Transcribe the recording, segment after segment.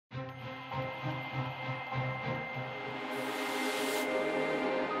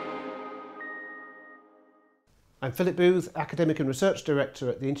I'm Philip Booth, Academic and Research Director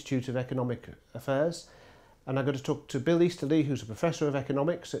at the Institute of Economic Affairs, and I'm going to talk to Bill Easterly, who's a Professor of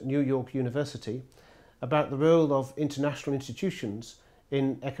Economics at New York University, about the role of international institutions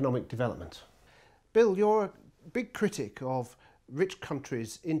in economic development. Bill, you're a big critic of rich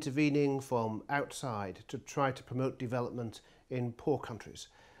countries intervening from outside to try to promote development in poor countries.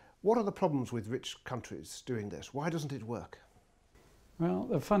 What are the problems with rich countries doing this? Why doesn't it work? Well,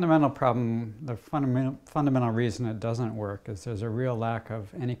 the fundamental problem, the fundamental reason it doesn't work is there's a real lack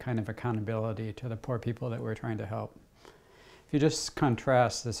of any kind of accountability to the poor people that we're trying to help. If you just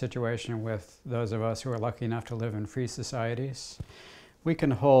contrast the situation with those of us who are lucky enough to live in free societies, we can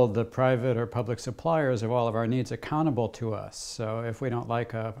hold the private or public suppliers of all of our needs accountable to us. So if we don't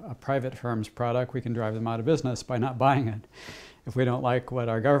like a private firm's product, we can drive them out of business by not buying it. If we don't like what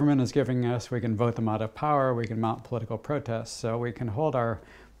our government is giving us, we can vote them out of power, we can mount political protests. So we can hold our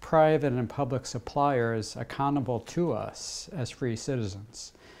private and public suppliers accountable to us as free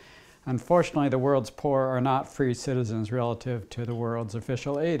citizens. Unfortunately, the world's poor are not free citizens relative to the world's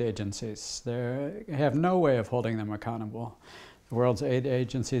official aid agencies. They have no way of holding them accountable. The world's aid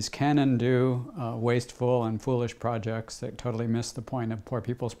agencies can and do wasteful and foolish projects that totally miss the point of poor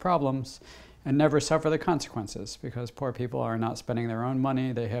people's problems and never suffer the consequences, because poor people are not spending their own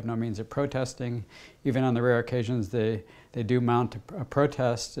money, they have no means of protesting. Even on the rare occasions they do mount a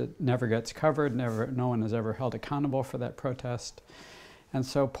protest, it never gets covered, no one is ever held accountable for that protest. And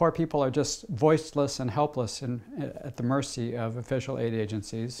so poor people are just voiceless and helpless at the mercy of official aid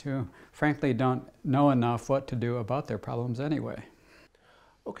agencies who frankly don't know enough what to do about their problems anyway.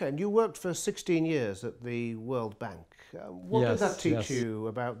 Okay, and you worked for 16 years at the World Bank. What did that teach you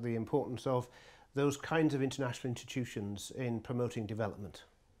about the importance of those kinds of international institutions in promoting development?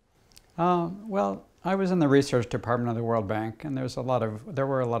 Well, I was in the research department of the World Bank, and there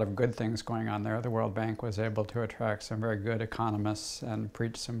were a lot of good things going on there. The World Bank was able to attract some very good economists and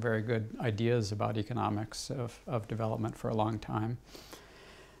preach some very good ideas about economics of development for a long time.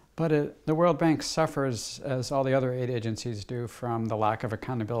 But the World Bank suffers, as all the other aid agencies do, from the lack of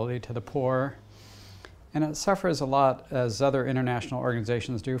accountability to the poor. And it suffers a lot, as other international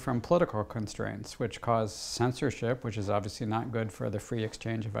organizations do, from political constraints, which cause censorship, which is obviously not good for the free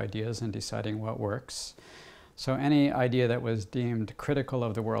exchange of ideas and deciding what works. So any idea that was deemed critical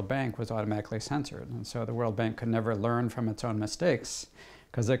of the World Bank was automatically censored. And so the World Bank could never learn from its own mistakes,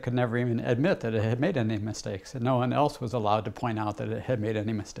 because it could never even admit that it had made any mistakes, and no one else was allowed to point out that it had made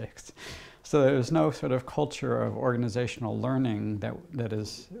any mistakes. So there was no sort of culture of organizational learning that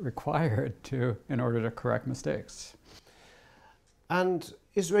is required in order to correct mistakes. And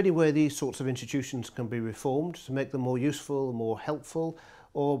is there any way these sorts of institutions can be reformed to make them more useful, more helpful,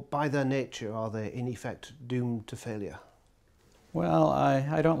 or by their nature are they in effect doomed to failure? Well,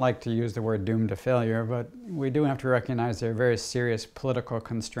 I don't like to use the word doomed to failure, but we do have to recognize there are very serious political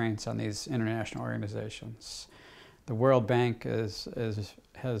constraints on these international organizations. The World Bank has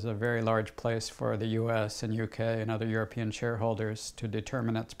a very large place for the US and UK and other European shareholders to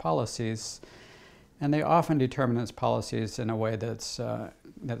determine its policies, and they often determine its policies in a way that's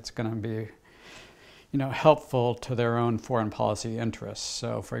going to be helpful to their own foreign policy interests.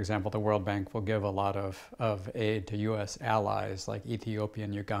 So, for example, the World Bank will give a lot of aid to U.S. allies like Ethiopia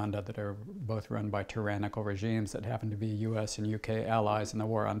and Uganda that are both run by tyrannical regimes that happen to be U.S. and U.K. allies in the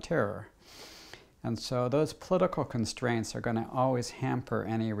war on terror. And so those political constraints are going to always hamper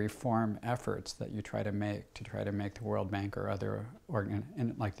any reform efforts that you try to make the World Bank or other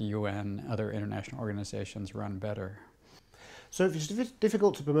like the UN, other international organizations run better. So if it's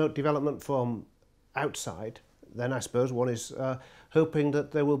difficult to promote development from outside, then I suppose one is hoping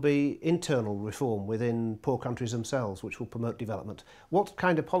that there will be internal reform within poor countries themselves which will promote development. What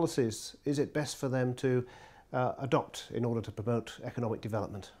kind of policies is it best for them to adopt in order to promote economic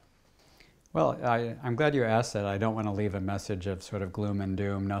development? Well, I'm glad you asked that. I don't want to leave a message of sort of gloom and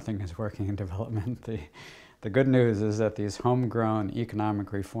doom. Nothing is working in development. The good news is that these homegrown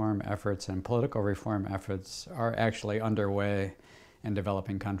economic reform efforts and political reform efforts are actually underway in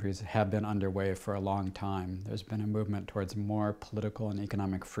developing countries, have been underway for a long time. There's been a movement towards more political and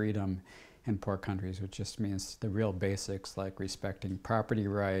economic freedom in poor countries, which just means the real basics like respecting property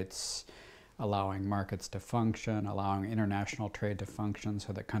rights, allowing markets to function, allowing international trade to function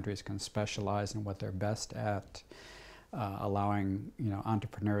so that countries can specialize in what they're best at, allowing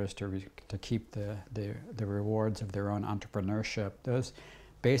entrepreneurs to keep the rewards of their own entrepreneurship. Those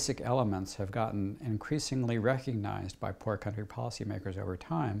basic elements have gotten increasingly recognized by poor country policymakers over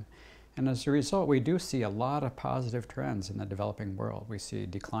time. And as a result, we do see a lot of positive trends in the developing world. We see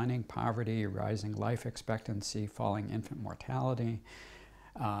declining poverty, rising life expectancy, falling infant mortality,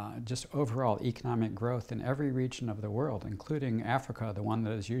 just overall economic growth in every region of the world, including Africa, the one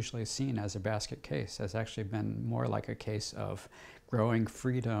that is usually seen as a basket case, has actually been more like a case of growing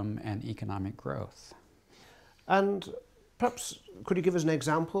freedom and economic growth. And perhaps could you give us an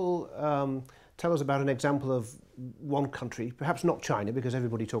example? Tell us about an example of one country, perhaps not China, because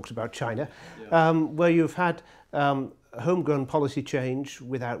everybody talks about China, where you've had homegrown policy change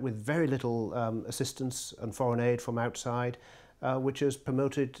with very little assistance and foreign aid from outside, which has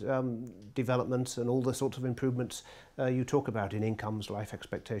promoted development and all the sorts of improvements you talk about in incomes, life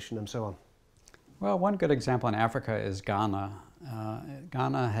expectation and so on. Well, one good example in Africa is Ghana.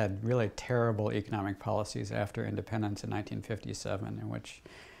 Ghana had really terrible economic policies after independence in 1957, in which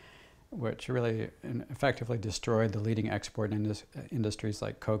really effectively destroyed the leading export industries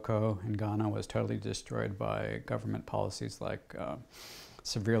like cocoa in Ghana, was totally destroyed by government policies like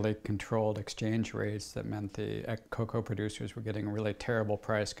severely controlled exchange rates that meant the cocoa producers were getting a really terrible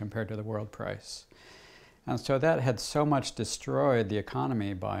price compared to the world price. And so that had so much destroyed the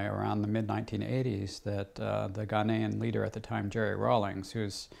economy by around the mid-1980s that the Ghanaian leader at the time, Jerry Rawlings,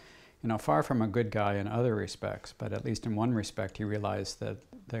 who's far from a good guy in other respects, but at least in one respect he realized that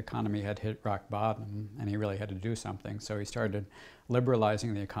the economy had hit rock bottom and he really had to do something. So he started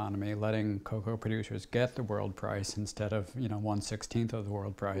liberalizing the economy, letting cocoa producers get the world price instead of 1/16 of the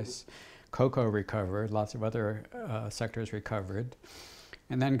world price. Cocoa recovered, lots of other sectors recovered.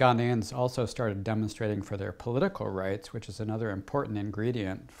 And then Ghanaians also started demonstrating for their political rights, which is another important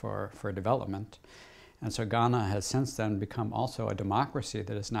ingredient for development. And so Ghana has since then become also a democracy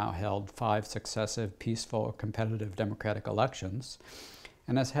that has now held 5 successive, peaceful, competitive democratic elections,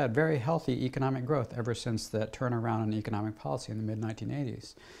 and has had very healthy economic growth ever since that turnaround in economic policy in the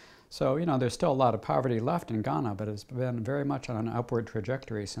mid-1980s. So, there's still a lot of poverty left in Ghana, but it's been very much on an upward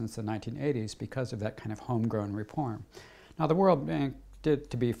trajectory since the 1980s because of that kind of homegrown reform. Now, the World Bank to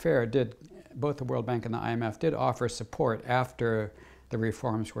be fair, both the World Bank and the IMF did offer support after the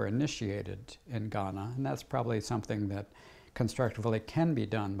reforms were initiated in Ghana, and that's probably something that constructively can be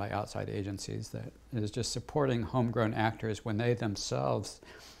done by outside agencies, that is just supporting homegrown actors when they themselves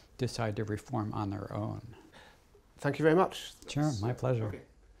decide to reform on their own. Thank you very much. Sure, my pleasure. Okay.